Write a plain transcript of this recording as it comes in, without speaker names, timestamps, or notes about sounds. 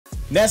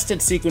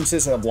Nested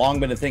sequences have long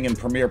been a thing in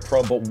Premiere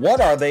Pro, but what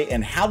are they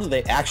and how do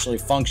they actually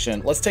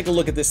function? Let's take a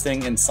look at this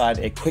thing inside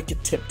a quick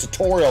tip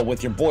tutorial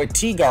with your boy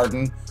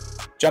Teegarden.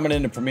 Jumping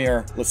into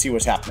Premiere, let's see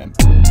what's happening.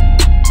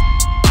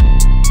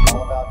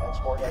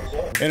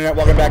 Internet,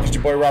 welcome back. It's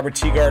your boy Robert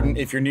Teegarden.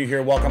 If you're new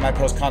here, welcome. I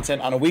post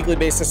content on a weekly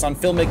basis on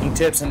filmmaking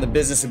tips and the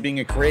business of being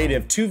a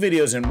creative. 2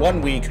 videos in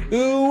 1 week.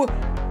 Who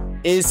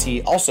is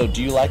he? Also,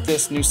 do you like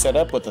this new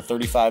setup with the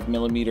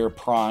 35mm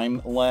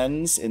prime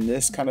lens in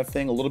this kind of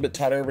thing? A little bit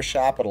tighter of a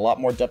shot, but a lot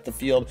more depth of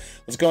field.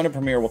 Let's go into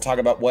Premiere. We'll talk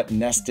about what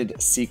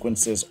nested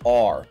sequences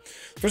are.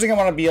 First thing I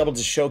want to be able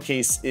to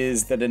showcase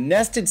is that a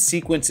nested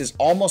sequence is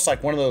almost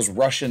like one of those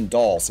Russian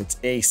dolls. It's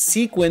a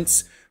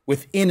sequence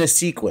within a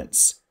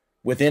sequence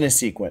within a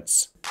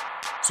sequence.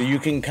 So you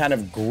can kind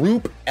of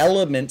group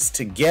elements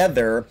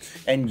together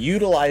and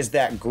utilize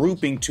that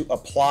grouping to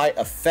apply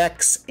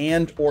effects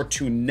and or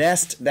to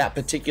nest that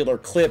particular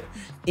clip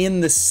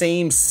in the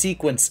same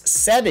sequence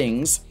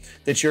settings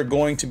that you're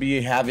going to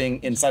be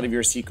having inside of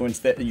your sequence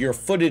that your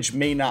footage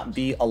may not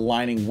be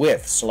aligning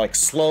with. So like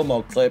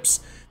slow-mo clips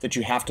that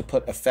you have to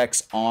put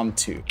effects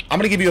onto. I'm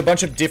gonna give you a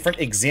bunch of different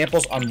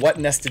examples on what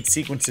nested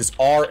sequences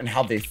are and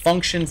how they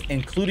function,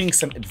 including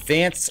some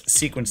advanced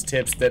sequence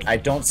tips that I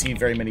don't see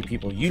very many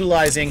people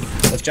utilizing.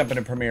 Let's jump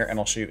into Premiere and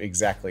I'll show you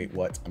exactly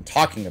what I'm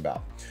talking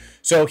about.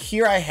 So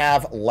here I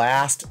have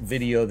last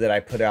video that I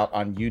put out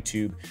on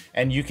YouTube,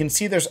 and you can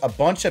see there's a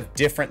bunch of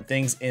different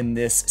things in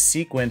this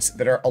sequence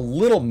that are a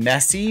little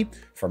messy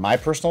for my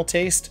personal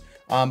taste.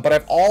 But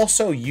I've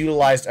also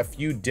utilized a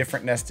few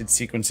different nested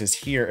sequences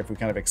here if we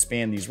kind of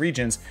expand these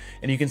regions,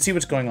 and you can see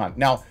what's going on.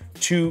 Now,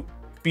 to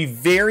be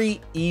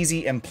very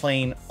easy and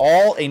plain,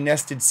 all a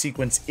nested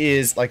sequence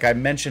is, like I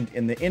mentioned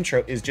in the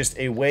intro, is just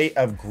a way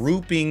of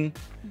grouping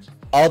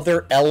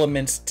other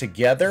elements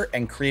together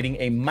and creating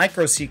a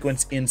micro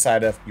sequence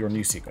inside of your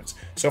new sequence.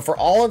 So for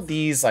all of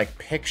these like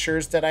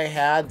pictures that I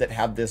had that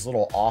have this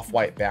little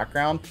off-white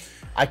background,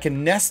 I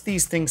can nest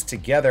these things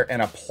together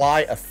and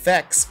apply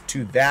effects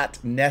to that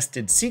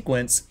nested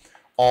sequence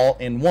all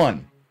in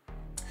one.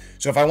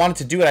 So if I wanted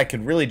to do it, I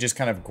could really just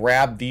kind of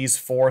grab these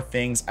 4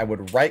 things. I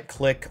would right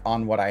click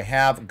on what I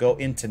have, go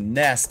into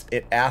nest.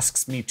 It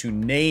asks me to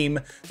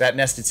name that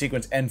nested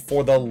sequence. And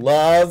for the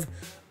love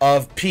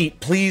of Pete,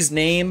 please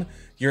name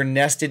your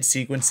nested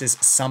sequences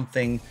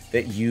something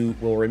that you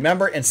will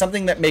remember and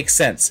something that makes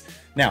sense.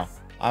 Now,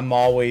 I'm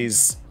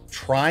always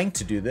trying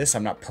to do this.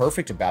 I'm not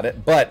perfect about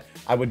it, but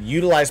I would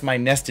utilize my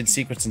nested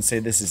sequence and say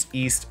this is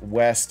East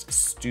West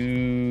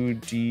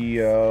Studio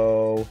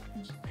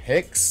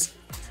Pics,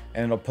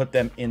 and it'll put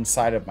them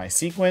inside of my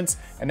sequence.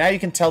 And now you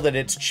can tell that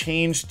it's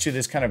changed to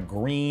this kind of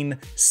green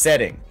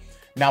setting.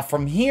 Now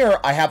from here,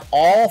 I have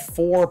all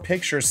 4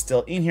 pictures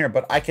still in here,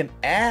 but I can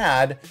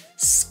add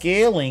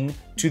scaling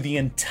to the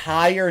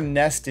entire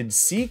nested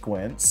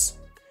sequence,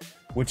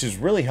 which is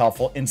really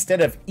helpful, instead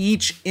of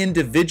each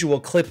individual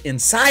clip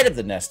inside of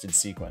the nested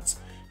sequence.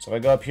 So if I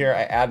go up here,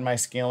 I add my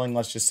scaling.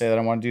 Let's just say that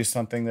I want to do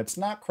something that's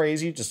not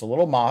crazy, just a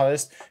little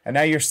modest. And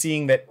now you're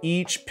seeing that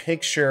each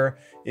picture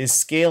is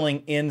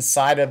scaling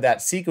inside of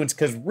that sequence,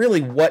 because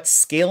really what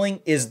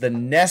scaling is the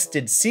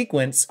nested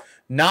sequence,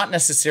 not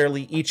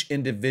necessarily each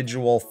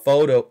individual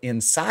photo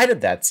inside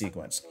of that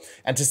sequence.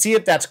 And to see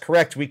if that's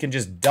correct, we can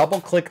just double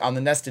click on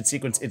the nested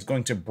sequence. It's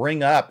going to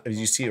bring up, as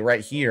you see it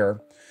right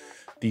here,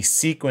 the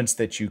sequence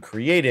that you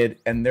created,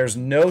 and there's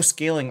no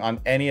scaling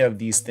on any of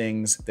these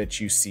things that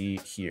you see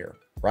here,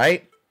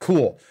 right?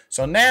 Cool.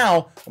 So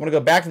now I'm gonna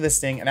go back to this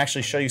thing and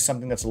actually show you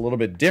something that's a little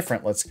bit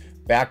different. Let's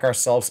back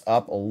ourselves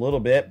up a little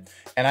bit,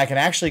 and I can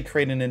actually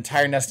create an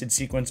entire nested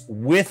sequence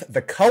with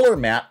the color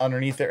matte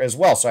underneath there as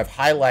well. So I've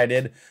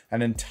highlighted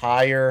an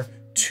entire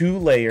 2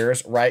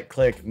 layers, right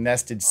click,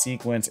 nested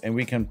sequence, and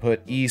we can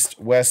put East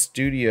West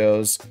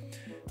Studios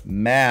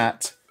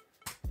matte,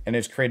 and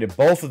it's created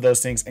both of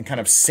those things and kind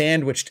of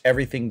sandwiched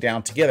everything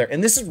down together.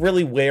 And this is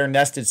really where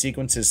nested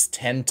sequences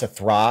tend to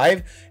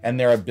thrive, and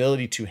their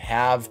ability to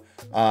have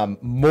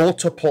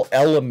multiple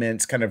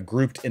elements kind of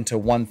grouped into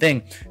one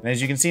thing. And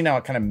as you can see now,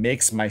 it kind of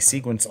makes my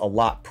sequence a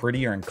lot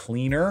prettier and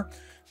cleaner.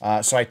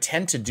 So I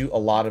tend to do a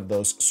lot of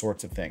those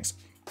sorts of things.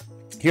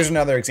 Here's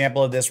another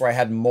example of this where I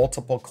had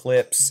multiple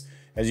clips,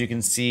 as you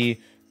can see,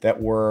 that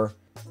were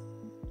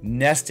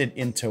nested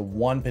into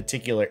one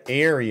particular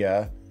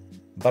area,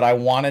 but I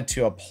wanted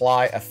to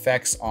apply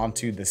effects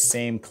onto the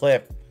same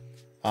clip.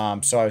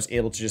 So I was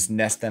able to just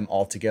nest them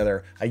all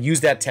together. I use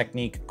that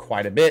technique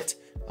quite a bit,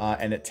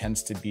 and it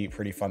tends to be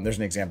pretty fun. There's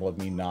an example of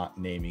me not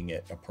naming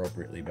it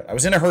appropriately, but I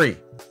was in a hurry.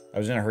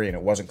 And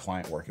it wasn't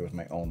client work, it was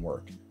my own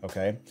work,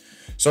 okay?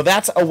 So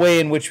that's a way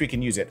in which we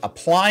can use it.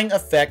 Applying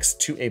effects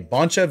to a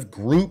bunch of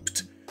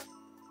grouped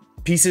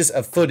pieces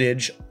of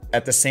footage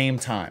at the same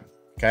time,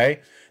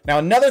 okay? Now,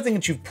 another thing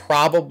that you've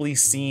probably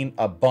seen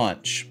a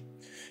bunch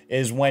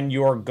is when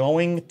you're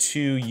going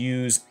to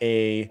use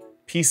a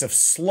piece of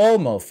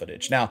slow-mo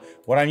footage. Now,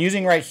 what I'm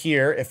using right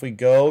here, if we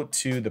go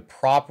to the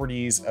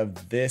properties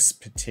of this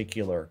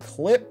particular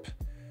clip,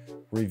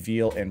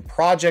 reveal in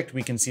project,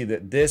 we can see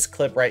that this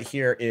clip right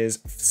here is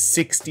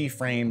 60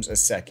 frames a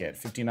second,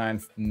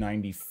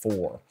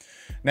 5994.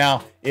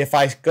 Now, if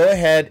I go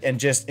ahead and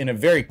just in a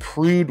very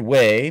crude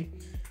way,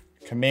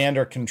 Command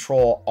or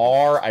Control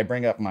R, I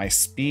bring up my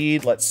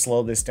speed. Let's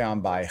slow this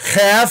down by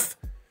half.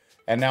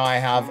 And now I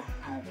have,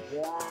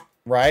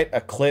 right,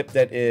 a clip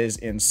that is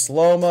in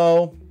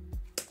slow-mo.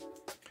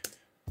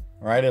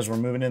 Right, as we're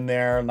moving in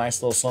there,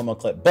 nice little slow-mo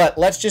clip. But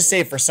let's just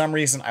say for some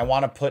reason I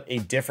want to put a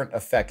different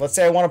effect. Let's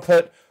say I want to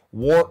put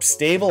warp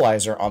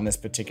stabilizer on this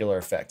particular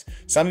effect.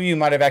 Some of you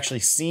might have actually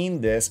seen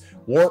this.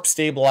 Warp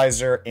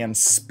stabilizer and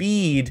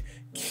speed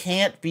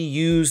can't be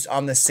used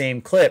on the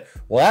same clip.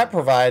 Well, that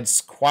provides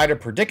quite a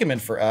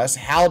predicament for us.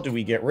 How do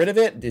we get rid of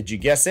it? Did you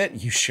guess it?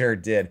 You sure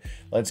did.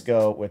 Let's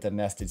go with a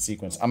nested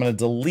sequence. I'm going to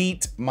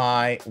delete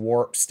my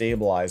warp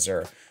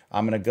stabilizer.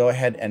 I'm going to go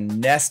ahead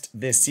and nest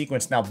this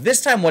sequence. Now,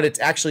 this time what it's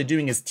actually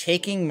doing is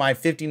taking my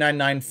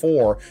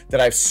 5994 that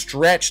I've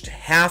stretched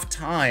half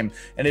time,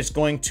 and it's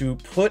going to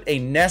put a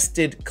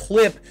nested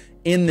clip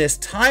in this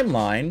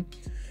timeline,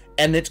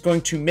 and it's going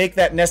to make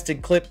that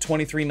nested clip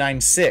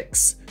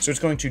 2396. So it's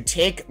going to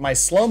take my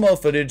slow-mo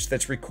footage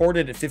that's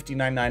recorded at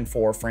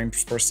 5994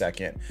 frames per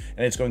second,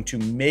 and it's going to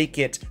make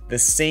it the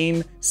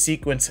same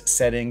sequence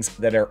settings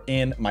that are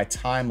in my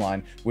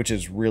timeline, which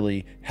is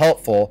really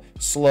helpful.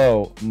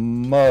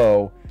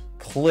 Slow-mo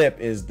clip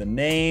is the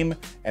name,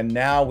 and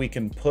now we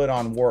can put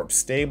on warp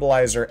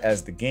stabilizer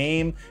as the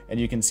game, and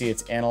you can see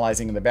it's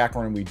analyzing in the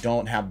background and we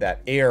don't have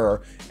that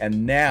error.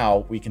 And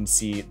now we can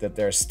see that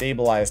there's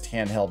stabilized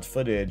handheld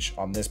footage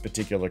on this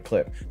particular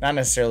clip. Not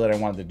necessarily that I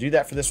wanted to do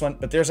that for this one,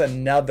 but there's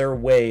another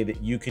way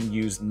that you can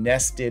use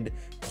nested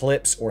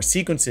clips or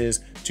sequences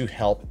to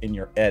help in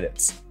your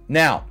edits.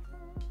 Now,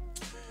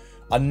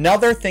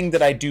 another thing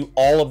that I do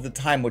all of the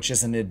time, which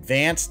is an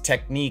advanced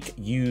technique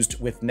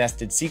used with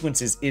nested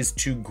sequences, is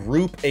to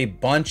group a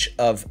bunch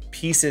of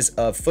pieces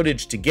of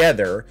footage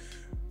together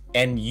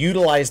and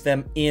utilize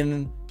them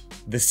in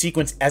the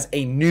sequence as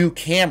a new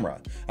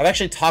camera. I've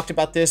actually talked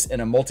about this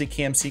in a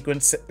multicam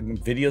sequence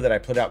video that I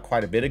put out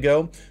quite a bit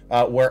ago,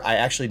 where I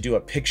actually do a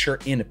picture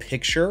in a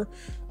picture.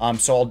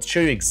 So I'll show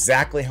you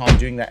exactly how I'm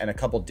doing that and a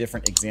couple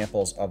different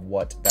examples of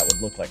what that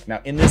would look like. Now,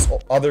 in this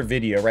other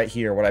video right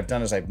here, what I've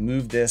done is I've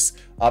moved this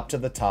up to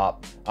the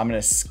top. I'm going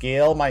to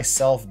scale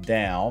myself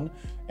down,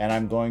 and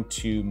I'm going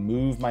to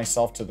move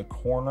myself to the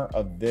corner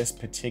of this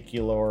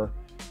particular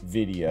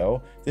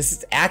video. This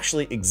is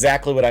actually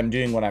exactly what I'm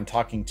doing when I'm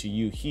talking to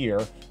you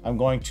here. I'm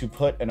going to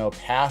put an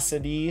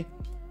opacity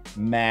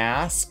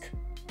mask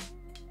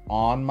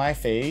on my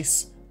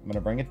face. I'm going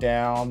to bring it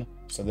down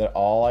so that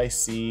all I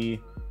see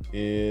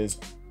is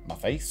my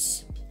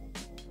face.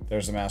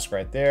 There's a mask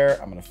right there.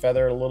 I'm going to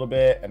feather it a little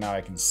bit, and now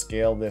I can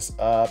scale this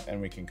up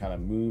and we can kind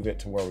of move it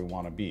to where we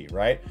want to be,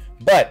 right?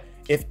 But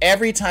if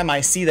every time I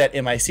see that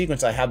in my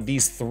sequence, I have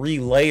these 3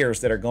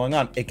 layers that are going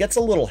on, it gets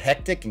a little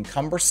hectic and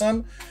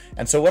cumbersome.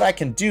 And so what I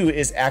can do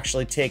is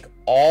actually take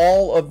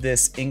all of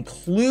this,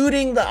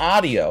 including the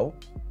audio.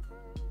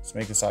 Let's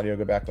make this audio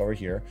go back over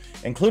here,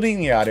 including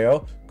the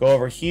audio, go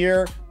over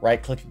here,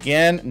 right click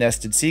again,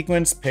 nested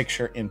sequence,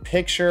 picture in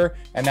picture.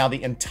 And now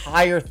the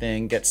entire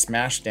thing gets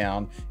smashed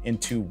down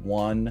into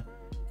one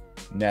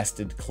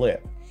nested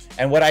clip.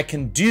 And what I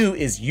can do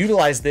is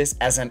utilize this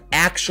as an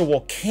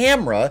actual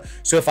camera.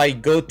 So if I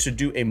go to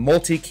do a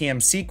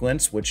multicam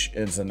sequence, which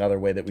is another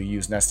way that we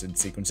use nested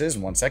sequences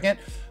in 1 second,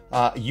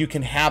 you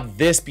can have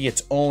this be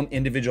its own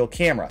individual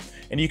camera.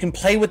 And you can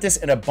play with this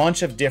in a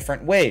bunch of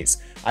different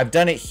ways. I've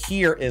done it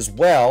here as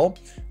well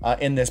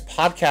in this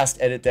podcast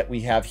edit that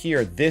we have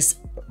here. This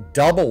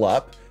double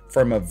up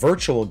from a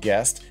virtual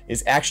guest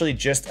is actually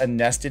just a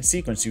nested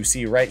sequence. You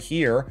see right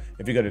here,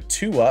 if you go to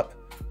 2 up,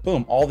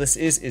 boom, all this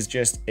is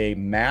just a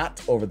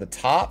mat over the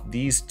top.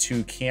 These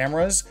 2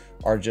 cameras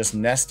are just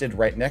nested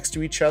right next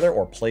to each other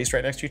or placed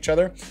right next to each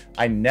other.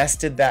 I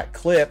nested that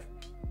clip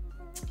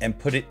and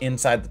put it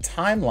inside the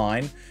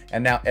timeline.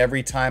 And now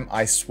every time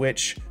I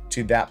switch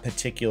to that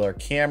particular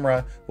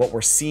camera, what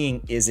we're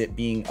seeing is it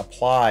being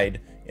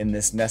applied in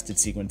this nested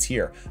sequence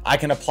here. I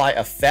can apply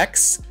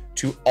effects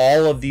to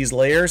all of these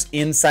layers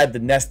inside the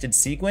nested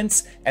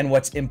sequence. And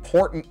what's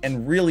important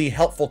and really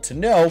helpful to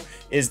know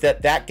is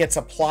that that gets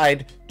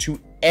applied to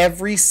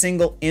every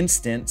single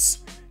instance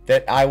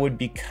that I would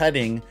be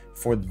cutting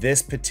for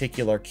this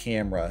particular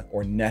camera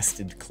or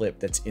nested clip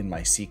that's in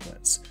my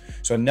sequence.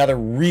 So another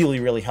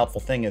really, really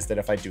helpful thing is that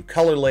if I do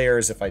color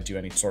layers, if I do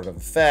any sort of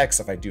effects,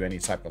 if I do any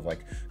type of like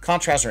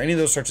contrast or any of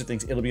those sorts of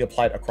things, it'll be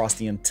applied across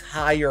the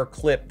entire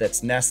clip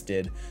that's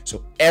nested.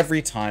 So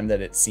every time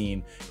that it's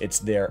seen, it's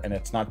there, and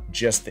it's not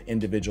just the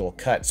individual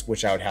cuts,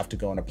 which I would have to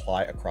go and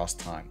apply across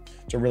time.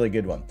 It's a really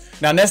good one.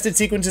 Now, nested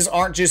sequences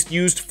aren't just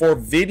used for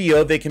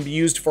video, they can be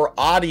used for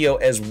audio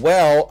as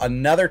well.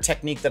 Another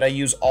technique that I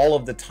use all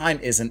of the time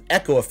is an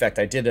echo effect.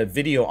 I did a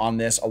video on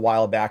this a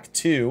while back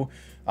too.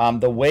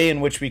 The way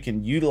in which we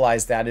can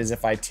utilize that is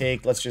if I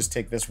take, let's just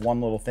take this one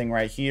little thing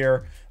right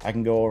here. I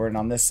can go over and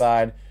on this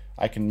side,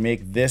 I can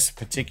make this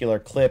particular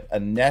clip a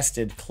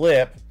nested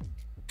clip,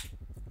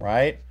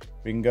 right?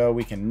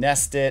 we can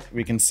nest it.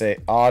 We can say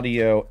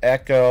audio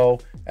echo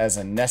as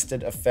a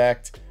nested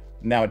effect.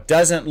 Now it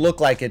doesn't look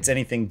like it's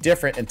anything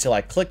different until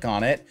I click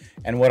on it.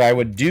 And what I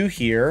would do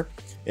here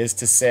is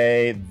to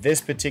say this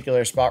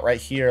particular spot right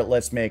here,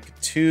 let's make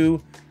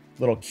 2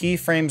 little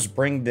keyframes,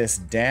 bring this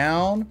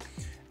down.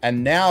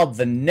 And now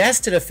the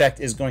nested effect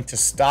is going to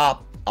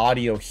stop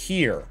audio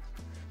here.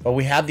 But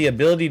we have the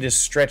ability to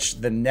stretch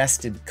the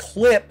nested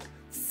clip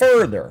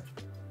further.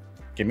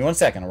 Give me 1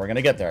 second and we're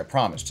gonna get there, I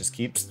promise. Just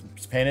keep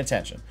paying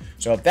attention.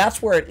 So if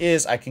that's where it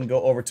is, I can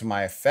go over to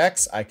my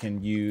effects. I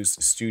can use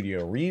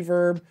Studio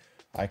Reverb.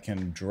 I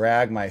can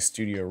drag my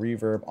Studio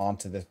Reverb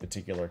onto this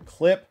particular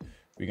clip.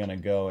 We're gonna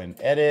go and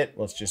edit.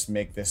 Let's just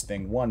make this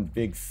thing one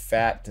big,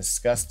 fat,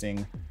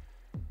 disgusting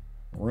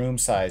room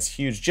size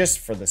huge. Just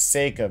for the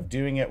sake of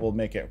doing it, we'll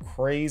make it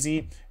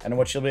crazy. And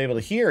what you'll be able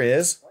to hear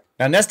is,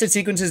 now nested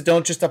sequences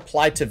don't just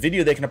apply to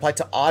video, they can apply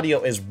to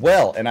audio as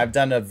well. And I've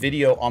done a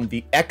video on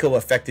the echo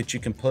effect that you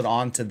can put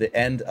onto the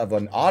end of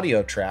an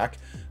audio track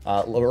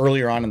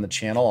earlier on in the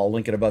channel. I'll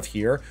link it above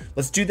here.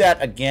 Let's do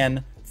that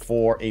again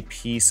for a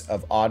piece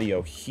of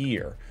audio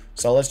here.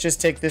 So let's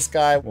just take this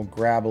guy, we'll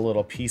grab a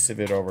little piece of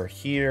it over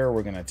here.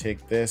 We're gonna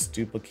take this,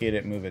 duplicate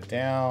it, move it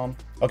down.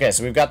 Okay,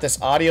 so we've got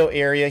this audio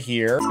area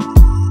here.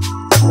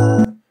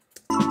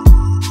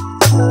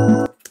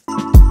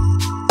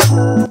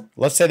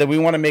 Let's say that we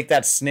want to make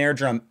that snare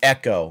drum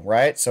echo,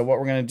 right? So what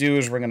we're going to do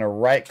is we're going to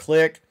right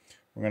click.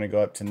 We're going to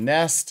go up to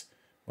nest.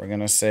 We're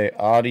going to say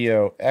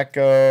audio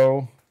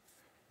echo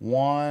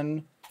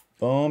 1.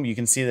 Boom. You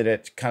can see that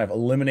it kind of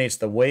eliminates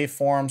the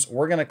waveforms.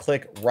 We're going to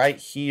click right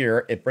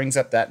here. It brings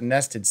up that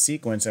nested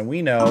sequence and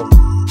we know.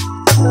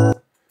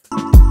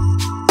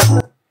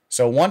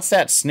 So once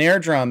that snare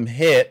drum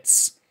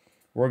hits,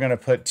 we're going to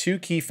put 2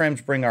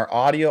 keyframes, bring our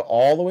audio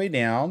all the way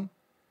down.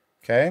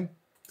 Okay.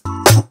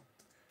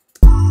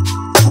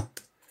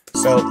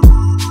 So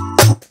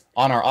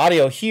on our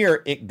audio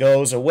here, it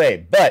goes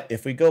away. But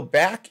if we go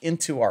back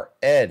into our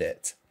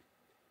edit,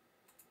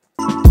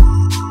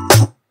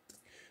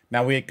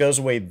 now it goes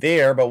away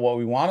there, but what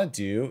we want to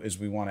do is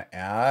we want to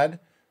add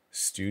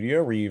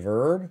Studio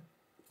Reverb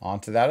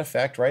onto that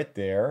effect right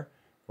there.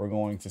 We're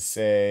going to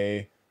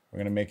say, we're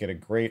going to make it a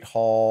great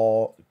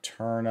hall,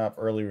 turn up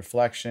early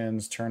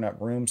reflections, turn up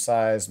room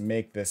size,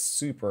 make this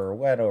super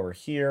wet over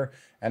here.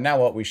 And now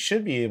what we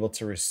should be able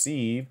to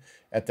receive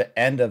at the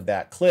end of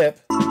that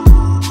clip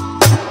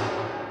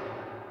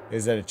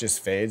is that it just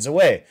fades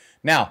away.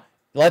 Now,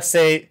 let's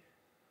say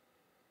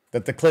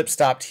that the clip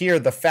stopped here.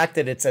 The fact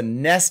that it's a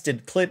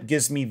nested clip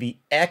gives me the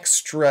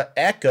extra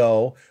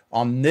echo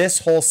on this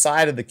whole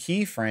side of the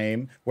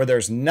keyframe where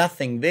there's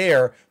nothing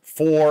there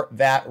for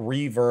that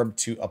reverb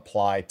to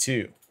apply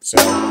to. So,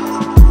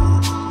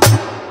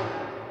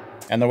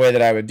 and the way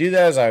that I would do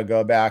that is I would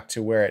go back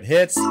to where it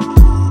hits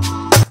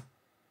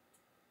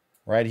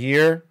right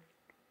here.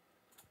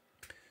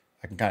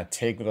 I can kind of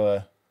take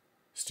the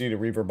Studio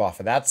Reverb off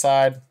of that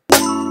side,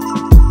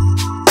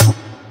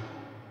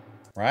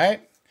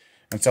 right?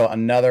 And so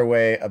another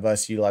way of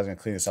us utilizing,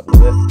 clean this up a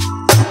little bit.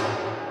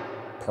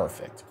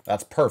 Perfect.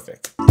 That's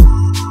perfect.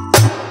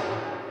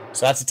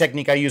 So that's a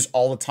technique I use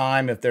all the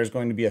time. If there's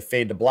going to be a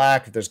fade to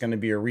black, if there's going to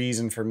be a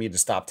reason for me to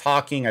stop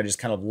talking, I just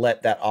kind of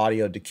let that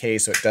audio decay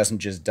so it doesn't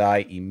just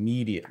die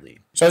immediately.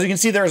 So as you can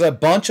see, there's a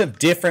bunch of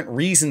different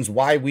reasons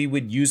why we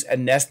would use a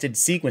nested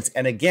sequence.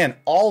 And again,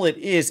 all it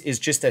is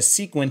just a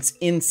sequence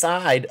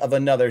inside of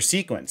another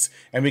sequence.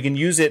 And we can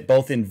use it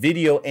both in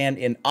video and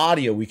in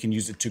audio. We can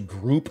use it to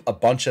group a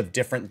bunch of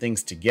different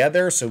things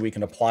together so we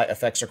can apply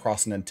effects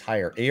across an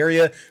entire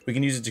area. We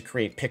can use it to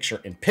create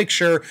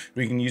picture-in-picture.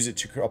 We can use it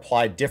to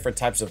apply different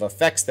types of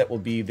effects that will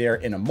be there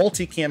in a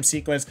multicam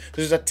sequence.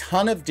 There's a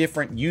ton of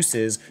different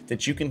uses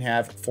that you can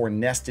have for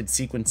nested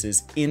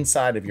sequences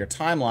inside of your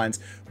timelines.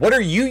 What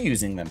are you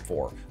using them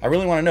for? I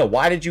really want to know.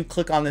 Why did you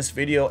click on this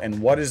video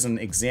and what is an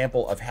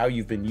example of how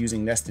you've been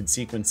using nested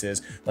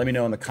sequences? Let me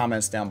know in the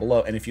comments down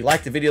below. And if you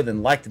liked the video,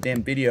 then like the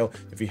damn video.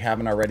 If you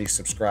haven't already,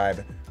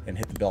 subscribe and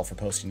hit the bell for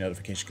posting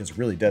notifications because it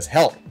really does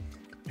help.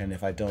 And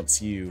if I don't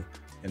see you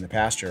in the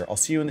pasture, I'll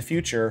see you in the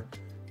future.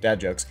 Dad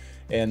jokes.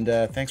 And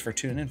thanks for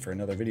tuning in for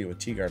another video with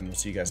Teegarden. We'll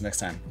see you guys next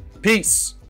time. Peace.